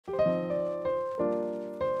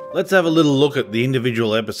Let's have a little look at the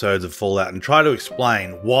individual episodes of Fallout and try to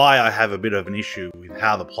explain why I have a bit of an issue with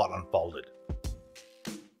how the plot unfolded.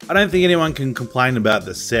 I don't think anyone can complain about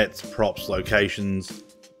the sets, props, locations.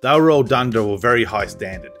 They were all done to a very high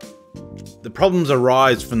standard. The problems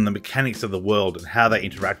arise from the mechanics of the world and how they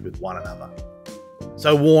interact with one another.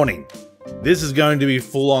 So warning, this is going to be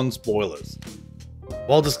full-on spoilers.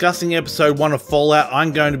 While discussing episode 1 of Fallout,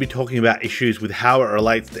 I'm going to be talking about issues with how it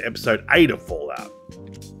relates to episode 8 of Fallout.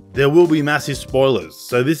 There will be massive spoilers,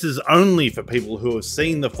 so this is only for people who have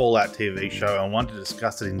seen the Fallout TV show and want to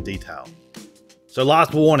discuss it in detail. So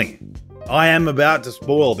last warning, I am about to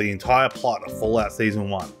spoil the entire plot of Fallout Season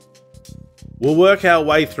 1. We'll work our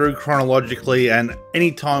way through chronologically, and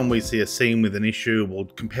anytime we see a scene with an issue, we'll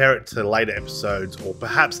compare it to later episodes or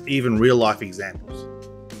perhaps even real life examples.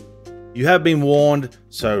 You have been warned,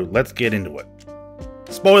 so let's get into it.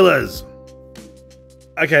 Spoilers!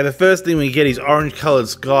 Okay, the first thing we get is Orange Coloured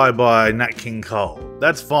Sky by Nat King Cole.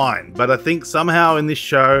 That's fine, but I think somehow in this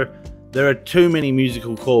show, there are too many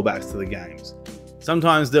musical callbacks to the games.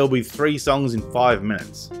 Sometimes there will be 3 songs in 5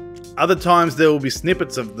 minutes. Other times there will be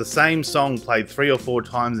snippets of the same song played 3 or 4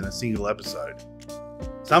 times in a single episode.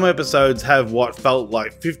 Some episodes have what felt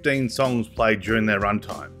like 15 songs played during their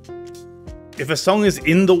runtime. If a song is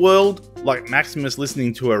in the world, like Maximus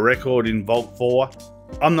listening to a record in Vault 4,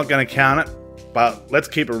 I'm not going to count it, but let's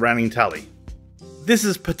keep a running tally. This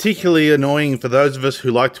is particularly annoying for those of us who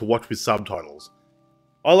like to watch with subtitles.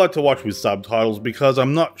 I like to watch with subtitles because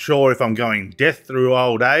I'm not sure if I'm going deaf through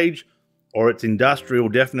old age or it's industrial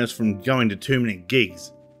deafness from going to too many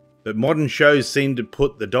gigs, but modern shows seem to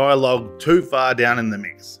put the dialogue too far down in the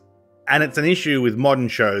mix. And it's an issue with modern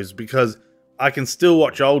shows because I can still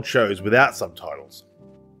watch old shows without subtitles.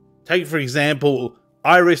 Take for example,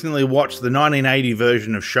 I recently watched the 1980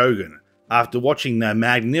 version of Shogun after watching the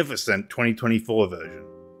magnificent 2024 version.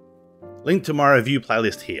 Link to my review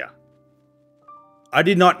playlist here. I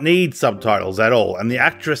did not need subtitles at all, and the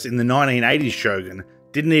actress in the 1980s Shogun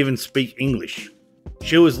didn't even speak English.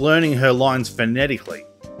 She was learning her lines phonetically.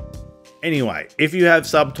 Anyway, if you have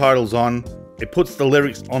subtitles on, it puts the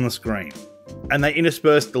lyrics on the screen, and they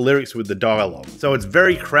intersperse the lyrics with the dialogue, so it's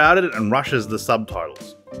very crowded and rushes the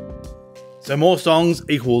subtitles. So more songs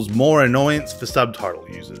equals more annoyance for subtitle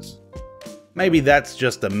users. Maybe that's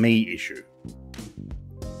just a me issue.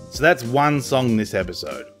 So that's one song this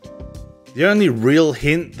episode. The only real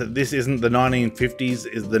hint that this isn't the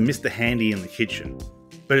 1950s is the Mr. Handy in the kitchen,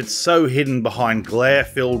 but it's so hidden behind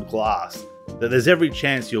glare-filled glass that there's every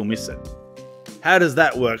chance you'll miss it. How does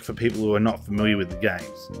that work for people who are not familiar with the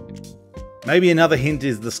games? Maybe another hint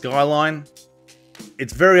is the skyline.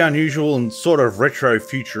 It's very unusual and sort of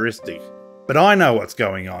retro-futuristic, but I know what's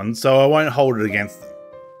going on, so I won't hold it against them.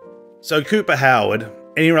 So Cooper Howard,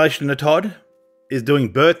 any relation to Todd, is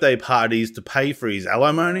doing birthday parties to pay for his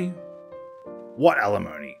alimony? What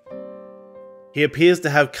alimony? He appears to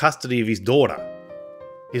have custody of his daughter.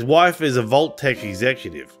 His wife is a Vault-Tec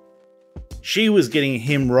executive. She was getting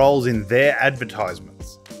him roles in their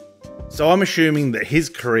advertisements. So I'm assuming that his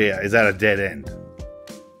career is at a dead end.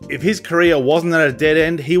 If his career wasn't at a dead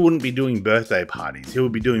end, he wouldn't be doing birthday parties, he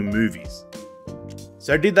would be doing movies.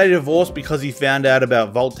 So did they divorce because he found out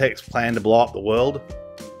about Vault-Tec's plan to blow up the world?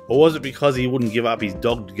 Or was it because he wouldn't give up his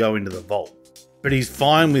dog to go into the vault? But he's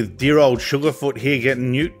fine with dear old Sugarfoot here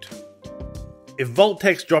getting nuked? If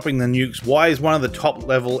Vault-Tec's dropping the nukes, why is one of the top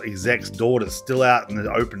level exec's daughters still out in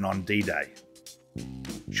the open on D-Day?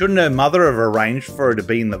 Shouldn't her mother have arranged for her to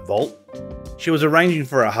be in the vault? She was arranging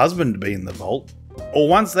for her husband to be in the vault. Or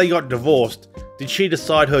once they got divorced, did she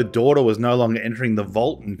decide her daughter was no longer entering the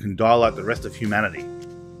vault and can die like the rest of humanity?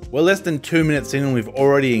 We're less than 2 minutes in and we've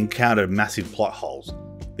already encountered massive plot holes.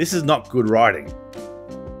 This is not good writing.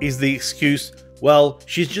 Is the excuse, well,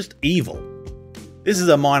 she's just evil? This is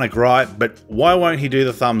a minor gripe, but why won't he do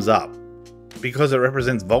the thumbs up? Because it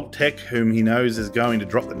represents Vault-Tec, whom he knows is going to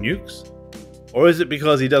drop the nukes? Or is it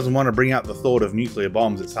because he doesn't want to bring up the thought of nuclear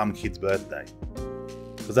bombs at some kid's birthday?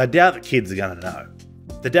 Because I doubt the kids are going to know.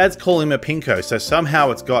 The dads call him a pinko, so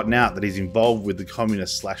somehow it's gotten out that he's involved with the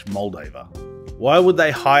communist / Moldaver. Why would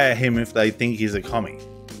they hire him if they think he's a commie?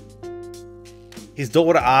 His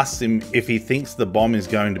daughter asks him if he thinks the bomb is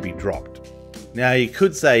going to be dropped. Now you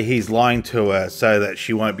could say he's lying to her so that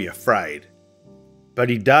she won't be afraid, but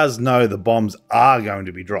he does know the bombs are going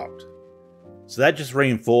to be dropped. So that just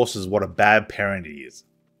reinforces what a bad parent he is.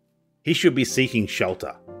 He should be seeking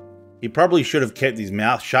shelter. He probably should have kept his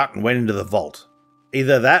mouth shut and went into the vault.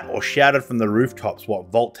 Either that or shouted from the rooftops what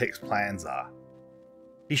Vault-Tec's plans are.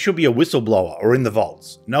 He should be a whistleblower or in the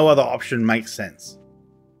vaults. No other option makes sense.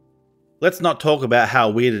 Let's not talk about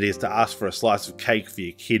how weird it is to ask for a slice of cake for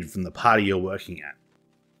your kid from the party you're working at.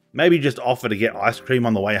 Maybe just offer to get ice cream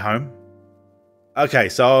on the way home? Okay,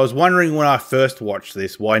 so I was wondering when I first watched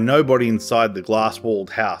this why nobody inside the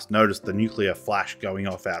glass-walled house noticed the nuclear flash going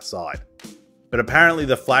off outside. But apparently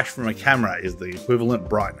the flash from a camera is the equivalent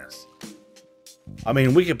brightness. I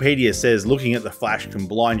mean, Wikipedia says looking at the flash can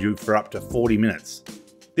blind you for up to 40 minutes.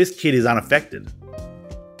 This kid is unaffected.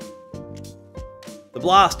 The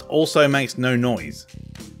blast also makes no noise.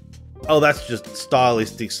 Oh, that's just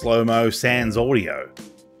stylistic slow-mo sans audio.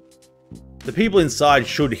 The people inside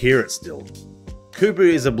should hear it still. Cooper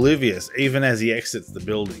is oblivious even as he exits the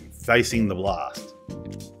building, facing the blast.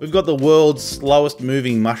 We've got the world's slowest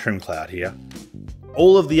moving mushroom cloud here.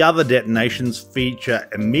 All of the other detonations feature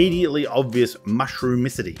immediately obvious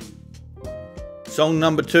mushroomicity. Song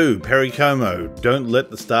number 2, Perry Como, Don't Let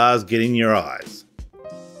the Stars Get in Your Eyes.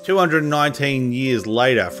 219 years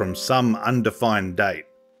later from some undefined date.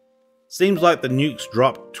 Seems like the nukes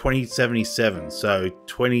dropped 2077, so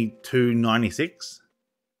 2296?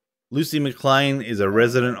 Lucy McLean is a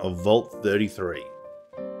resident of Vault 33.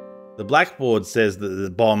 The blackboard says that the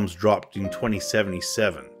bombs dropped in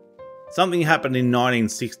 2077. Something happened in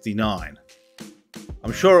 1969.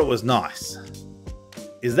 I'm sure it was nice.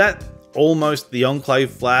 Is that almost the Enclave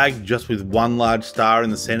flag, just with one large star in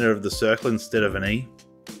the center of the circle instead of an E?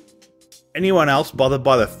 Anyone else bothered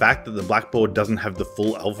by the fact that the blackboard doesn't have the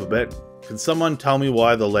full alphabet? Can someone tell me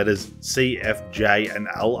why the letters C, F, J, and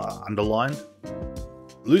L are underlined?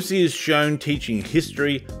 Lucy is shown teaching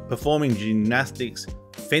history, performing gymnastics,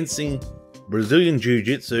 fencing, Brazilian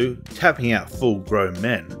Jiu-Jitsu, tapping out full-grown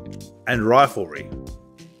men, and riflery.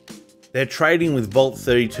 They're trading with Vault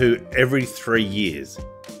 32 every 3 years.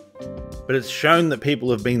 But it's shown that people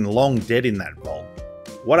have been long dead in that vault.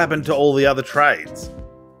 What happened to all the other trades?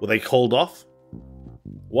 Were they called off?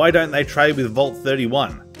 Why don't they trade with Vault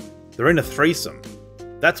 31? They're in a threesome.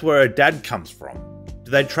 That's where her dad comes from. Do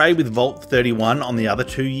they trade with Vault 31 on the other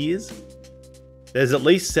 2 years? There's at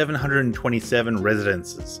least 727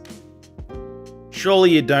 residences. Surely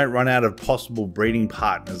you don't run out of possible breeding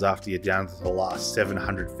partners after you're down to the last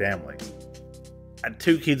 700 families. At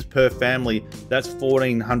 2 kids per family, that's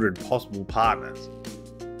 1,400 possible partners.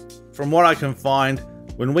 From what I can find,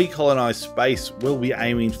 when we colonise space, we'll be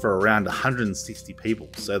aiming for around 160 people,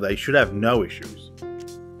 so they should have no issues.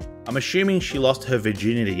 I'm assuming she lost her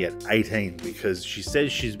virginity at 18 because she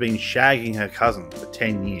says she's been shagging her cousin for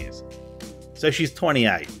 10 years. So she's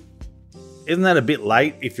 28. Isn't that a bit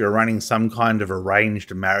late if you're running some kind of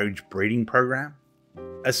arranged marriage breeding program?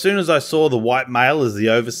 As soon as I saw the white male as the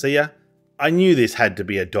overseer, I knew this had to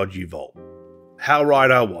be a dodgy vault. How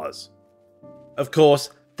right I was. Of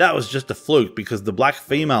course, that was just a fluke because the black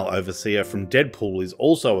female overseer from Deadpool is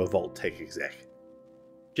also a Vault Tech exec.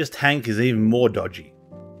 Just Hank is even more dodgy.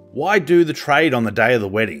 Why do the trade on the day of the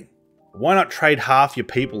wedding? Why not trade half your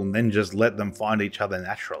people and then just let them find each other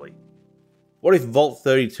naturally? What if Vault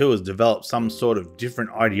 32 has developed some sort of different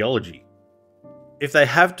ideology? If they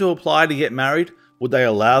have to apply to get married, would they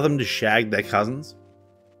allow them to shag their cousins?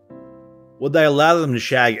 Would they allow them to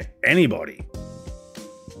shag anybody?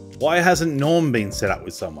 Why hasn't Norm been set up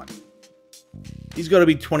with someone? He's got to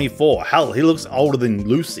be 24. Hell, he looks older than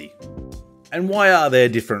Lucy. And why are there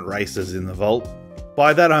different races in the Vault?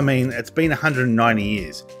 By that I mean, it's been 190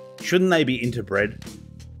 years. Shouldn't they be interbred?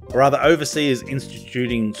 Or are the overseers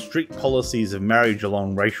instituting strict policies of marriage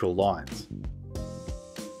along racial lines?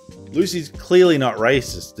 Lucy's clearly not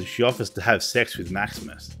racist as she offers to have sex with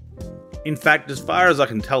Maximus. In fact, as far as I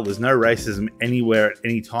can tell, there's no racism anywhere at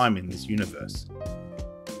any time in this universe.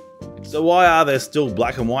 So why are there still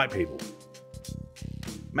black and white people?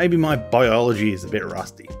 Maybe my biology is a bit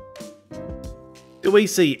rusty. Do we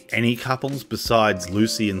see any couples besides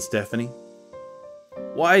Lucy and Stephanie?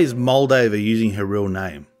 Why is Moldaver using her real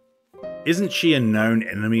name? Isn't she a known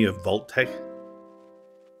enemy of Vault Tech?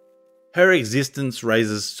 Her existence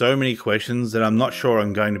raises so many questions that I'm not sure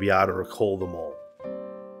I'm going to be able to recall them all.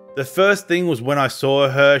 The first thing was when I saw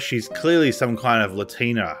her, she's clearly some kind of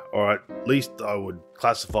Latina, or at least I would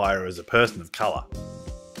classify her as a person of colour.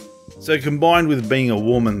 So combined with being a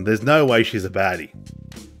woman, there's no way she's a baddie.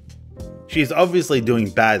 She's obviously doing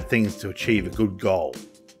bad things to achieve a good goal.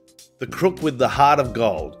 The crook with the heart of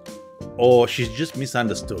gold. Or she's just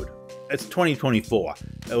misunderstood. It's 2024.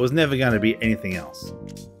 It was never going to be anything else.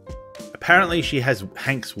 Apparently she has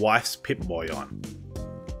Hank's wife's Pip-Boy on.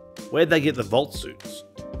 Where'd they get the Vault suits?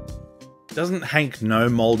 Doesn't Hank know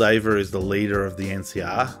Moldaver is the leader of the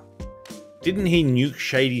NCR? Didn't he nuke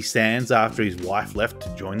Shady Sands after his wife left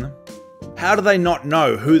to join them? How do they not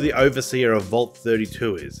know who the overseer of Vault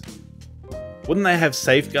 32 is? Wouldn't they have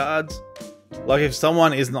safeguards? Like if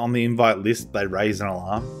someone isn't on the invite list, they raise an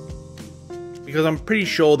alarm. Because I'm pretty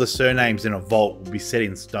sure the surnames in a vault will be set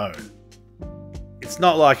in stone. It's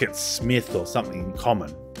not like it's Smith or something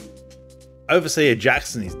common. Overseer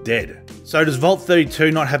Jackson is dead. So does Vault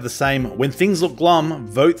 32 not have the same "when things look glum,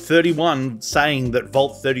 vote 31" saying that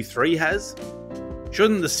Vault 33 has?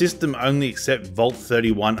 Shouldn't the system only accept Vault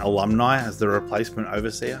 31 alumni as the replacement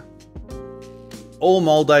overseer? All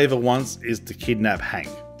Moldaver wants is to kidnap Hank.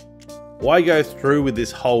 Why go through with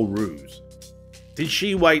this whole ruse? Did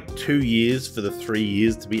she wait 2 years for the 3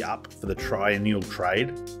 years to be up for the triennial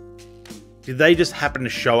trade? Did they just happen to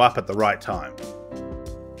show up at the right time?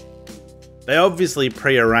 They obviously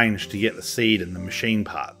pre-arranged to get the seed and the machine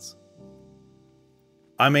parts.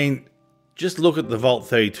 I mean, just look at the Vault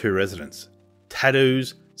 32 residents.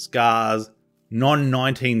 Tattoos, scars,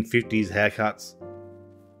 non-1950s haircuts.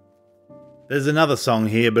 There's another song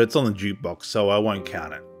here, but it's on the jukebox, so I won't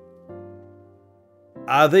count it.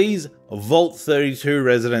 Are these Vault 32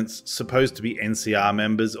 residents supposed to be NCR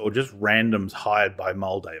members or just randoms hired by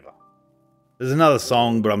Moldaver? There's another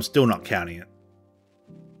song, but I'm still not counting it.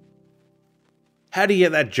 How do you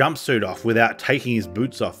get that jumpsuit off without taking his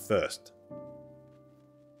boots off first?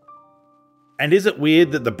 And is it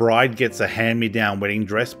weird that the bride gets a hand-me-down wedding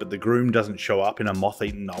dress but the groom doesn't show up in a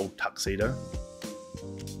moth-eaten old tuxedo?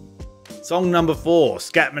 Song number 4,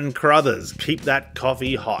 Scatman Crothers, Keep That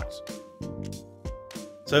Coffee Hot.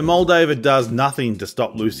 So Moldaver does nothing to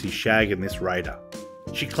stop Lucy's shag in this raider.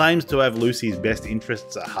 She claims to have Lucy's best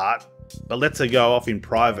interests at heart, but lets her go off in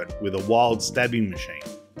private with a wild stabbing machine.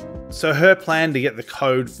 So her plan to get the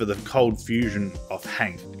code for the cold fusion of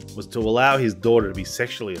Hank was to allow his daughter to be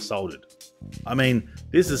sexually assaulted. I mean,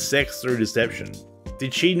 this is sex through deception.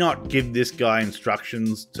 Did she not give this guy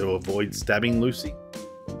instructions to avoid stabbing Lucy?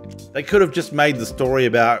 They could have just made the story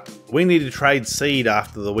about, we need to trade seed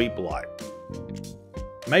after the wheat blight.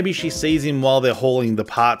 Maybe she sees him while they're hauling the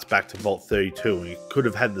parts back to Vault 32 and he could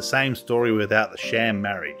have had the same story without the sham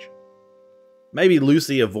marriage. Maybe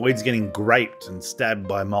Lucy avoids getting graped and stabbed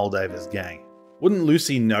by Moldaver's gang. Wouldn't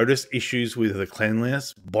Lucy notice issues with the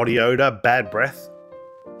cleanliness, body odour, bad breath?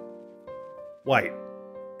 Wait,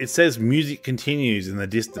 it says music continues in the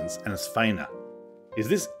distance and it's fainter. Is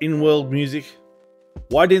this in-world music?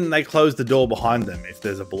 Why didn't they close the door behind them if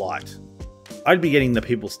there's a blight? I'd be getting the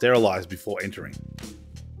people sterilised before entering.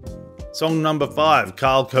 Song number 5,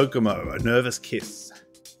 Carl Kokomo, A Nervous Kiss.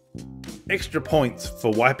 Extra points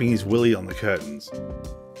for wiping his willy on the curtains.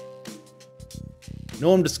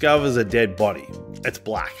 Norm discovers a dead body. It's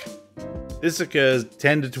black. This occurs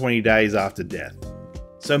 10 to 20 days after death.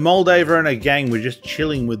 So Moldaver and her gang were just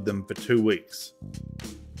chilling with them for 2 weeks.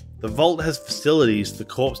 The vault has facilities for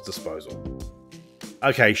corpse disposal.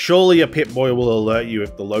 Okay, surely a Pip-Boy will alert you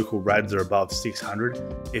if the local rads are above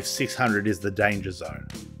 600, if 600 is the danger zone.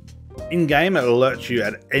 In-game it alerts you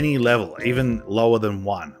at any level, even lower than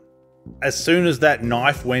 1. As soon as that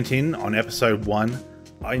knife went in on episode 1,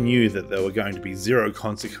 I knew that there were going to be 0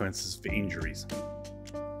 consequences for injuries.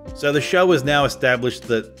 So the show has now established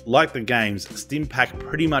that, like the games, Stimpak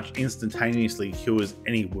pretty much instantaneously cures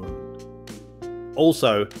any wound.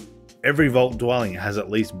 Also, every vault dwelling has at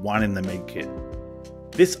least one in the medkit.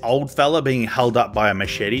 This old fella being held up by a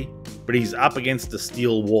machete, but he's up against a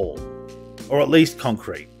steel wall. Or at least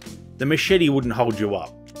concrete. The machete wouldn't hold you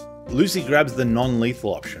up. Lucy grabs the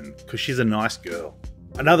non-lethal option, because she's a nice girl.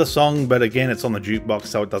 Another song, but again it's on the jukebox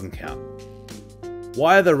so it doesn't count.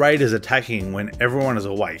 Why are the raiders attacking when everyone is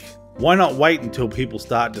awake? Why not wait until people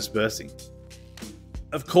start dispersing?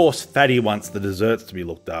 Of course Fatty wants the desserts to be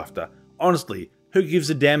looked after. Honestly, who gives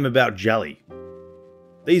a damn about jelly?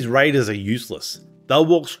 These raiders are useless. They'll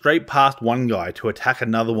walk straight past one guy to attack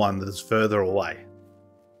another one that is further away.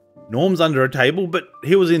 Norm's under a table, but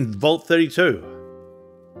he was in Vault 32.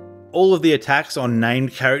 All of the attacks on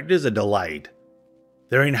named characters are delayed.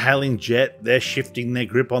 They're inhaling jet, they're shifting their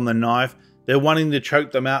grip on the knife, they're wanting to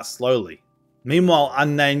choke them out slowly. Meanwhile,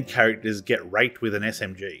 unnamed characters get raked with an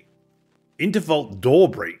SMG. Intervault door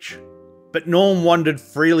breach. But Norm wandered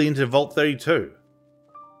freely into Vault 32.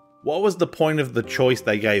 What was the point of the choice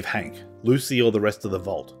they gave Hank, Lucy or the rest of the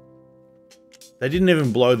vault? They didn't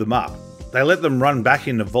even blow them up. They let them run back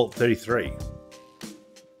into Vault 33.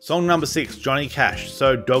 Song number 6, Johnny Cash,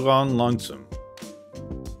 So Doggone Lonesome.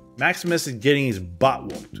 Maximus is getting his butt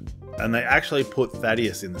whooped, and they actually put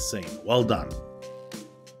Thaddeus in the scene. Well done.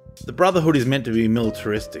 The Brotherhood is meant to be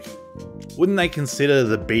militaristic. Wouldn't they consider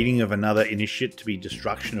the beating of another initiate to be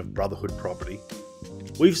destruction of Brotherhood property?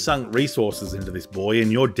 We've sunk resources into this boy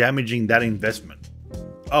and you're damaging that investment.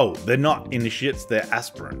 Oh, they're not initiates, they're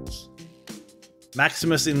aspirants.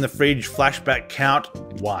 Maximus in the fridge flashback count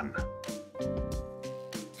 1.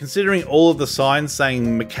 Considering all of the signs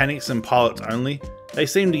saying mechanics and pilots only, they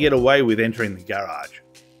seem to get away with entering the garage.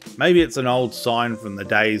 Maybe it's an old sign from the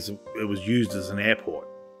days it was used as an airport,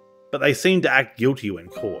 but they seem to act guilty when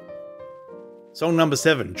caught. Song number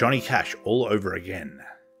 7, Johnny Cash, All Over Again.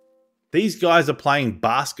 These guys are playing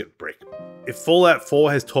basket brick. If Fallout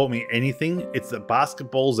 4 has taught me anything, it's that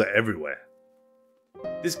basketballs are everywhere.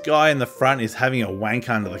 This guy in the front is having a wank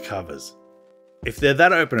under the covers. If they're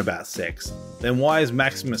that open about sex, then why is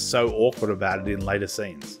Maximus so awkward about it in later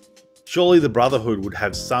scenes? Surely the Brotherhood would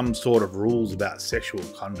have some sort of rules about sexual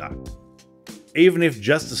conduct. Even if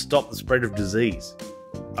just to stop the spread of disease.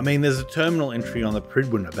 I mean, there's a terminal entry on the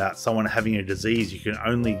Pridwen about someone having a disease you can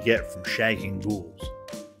only get from shagging ghouls.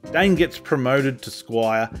 Dane gets promoted to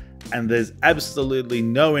Squire, and there's absolutely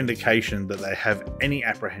no indication that they have any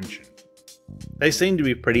apprehension. They seem to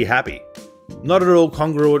be pretty happy. Not at all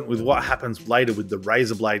congruent with what happens later with the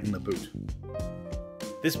razor blade in the boot.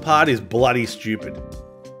 This part is bloody stupid.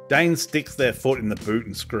 Dane sticks their foot in the boot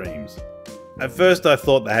and screams. At first I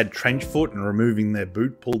thought they had trench foot and removing their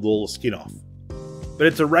boot pulled all the skin off. But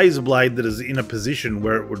it's a razor blade that is in a position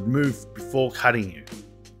where it would move before cutting you.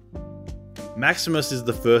 Maximus is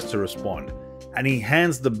the first to respond, and he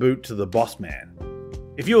hands the boot to the boss man.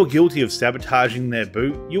 If you were guilty of sabotaging their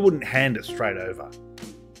boot, you wouldn't hand it straight over.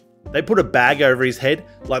 They put a bag over his head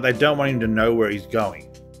like they don't want him to know where he's going.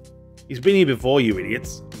 He's been here before, you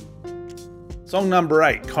idiots. Song number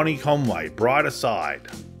 8, Connie Conway, Brighter Side.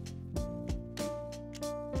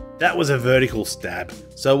 That was a vertical stab,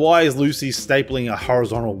 so why is Lucy stapling a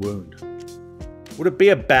horizontal wound? Would it be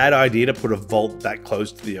a bad idea to put a vault that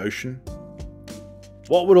close to the ocean?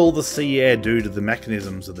 What would all the sea air do to the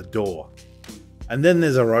mechanisms of the door? And then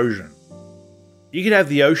there's erosion. You could have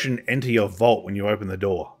the ocean enter your vault when you open the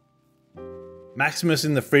door. Maximus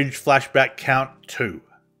in the fridge flashback count 2.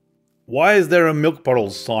 Why is there a milk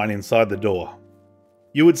bottles sign inside the door?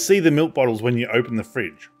 You would see the milk bottles when you open the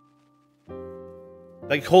fridge.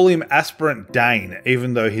 They call him Aspirant Dane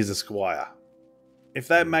even though he's a squire. If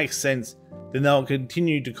that makes sense, then they'll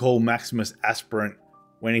continue to call Maximus Aspirant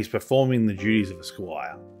when he's performing the duties of a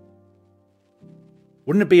squire.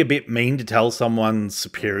 Wouldn't it be a bit mean to tell someone's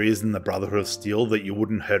superiors in the Brotherhood of Steel that you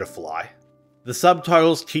wouldn't hurt a fly? The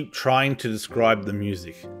subtitles keep trying to describe the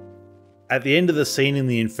music. At the end of the scene in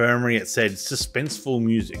the infirmary it said suspenseful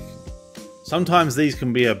music. Sometimes these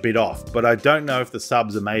can be a bit off, but I don't know if the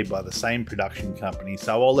subs are made by the same production company,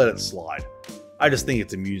 so I'll let it slide. I just think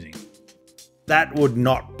it's amusing. That would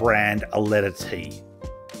not brand a letter T.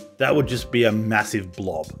 That would just be a massive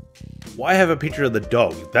blob. Why have a picture of the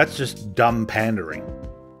dog? That's just dumb pandering.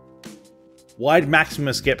 Why'd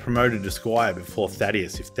Maximus get promoted to Squire before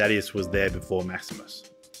Thaddeus if Thaddeus was there before Maximus?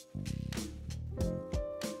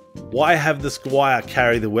 Why have the Squire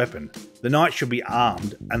carry the weapon? The knight should be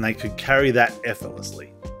armed and they could carry that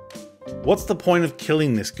effortlessly. What's the point of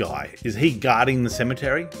killing this guy? Is he guarding the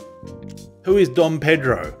cemetery? Who is Dom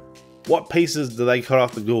Pedro? What pieces do they cut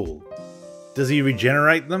off the ghoul? Does he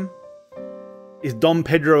regenerate them? Is Dom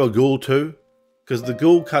Pedro a ghoul too? Because the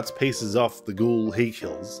ghoul cuts pieces off the ghoul he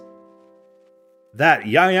kills. That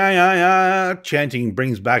ya ya ya ya chanting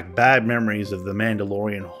brings back bad memories of the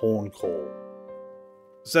Mandalorian horn call.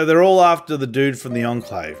 So they're all after the dude from the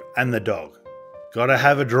Enclave and the dog. Gotta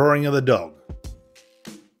have a drawing of the dog.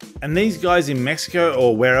 And these guys in Mexico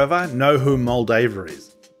or wherever know who Moldava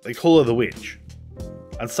is. They call her the witch.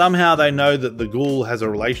 And somehow they know that the ghoul has a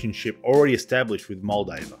relationship already established with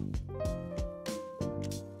Moldava.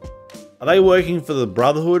 Are they working for the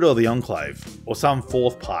Brotherhood or the Enclave? Or some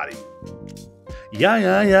fourth party? Yeah,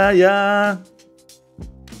 yeah, yeah, yeah.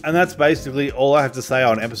 And that's basically all I have to say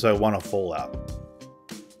on episode 1 of Fallout.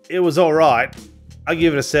 It was alright. I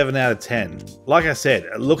give it a 7 out of 10. Like I said,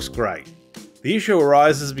 it looks great. The issue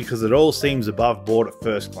arises because it all seems above board at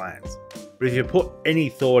first glance. But if you put any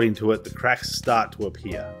thought into it, the cracks start to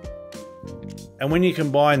appear. And when you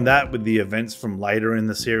combine that with the events from later in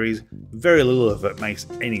the series, very little of it makes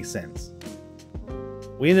any sense.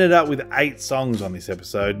 We ended up with 8 songs on this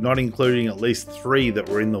episode, not including at least 3 that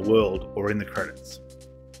were in the world or in the credits.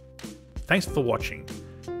 Thanks for watching.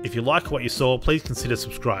 If you like what you saw, please consider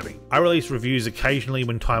subscribing. I release reviews occasionally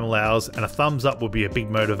when time allows, and a thumbs up would be a big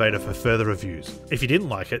motivator for further reviews. If you didn't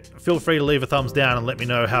like it, feel free to leave a thumbs down and let me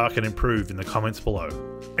know how I can improve in the comments below.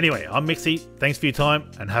 Anyway, I'm Mixie, thanks for your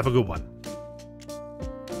time, and have a good one.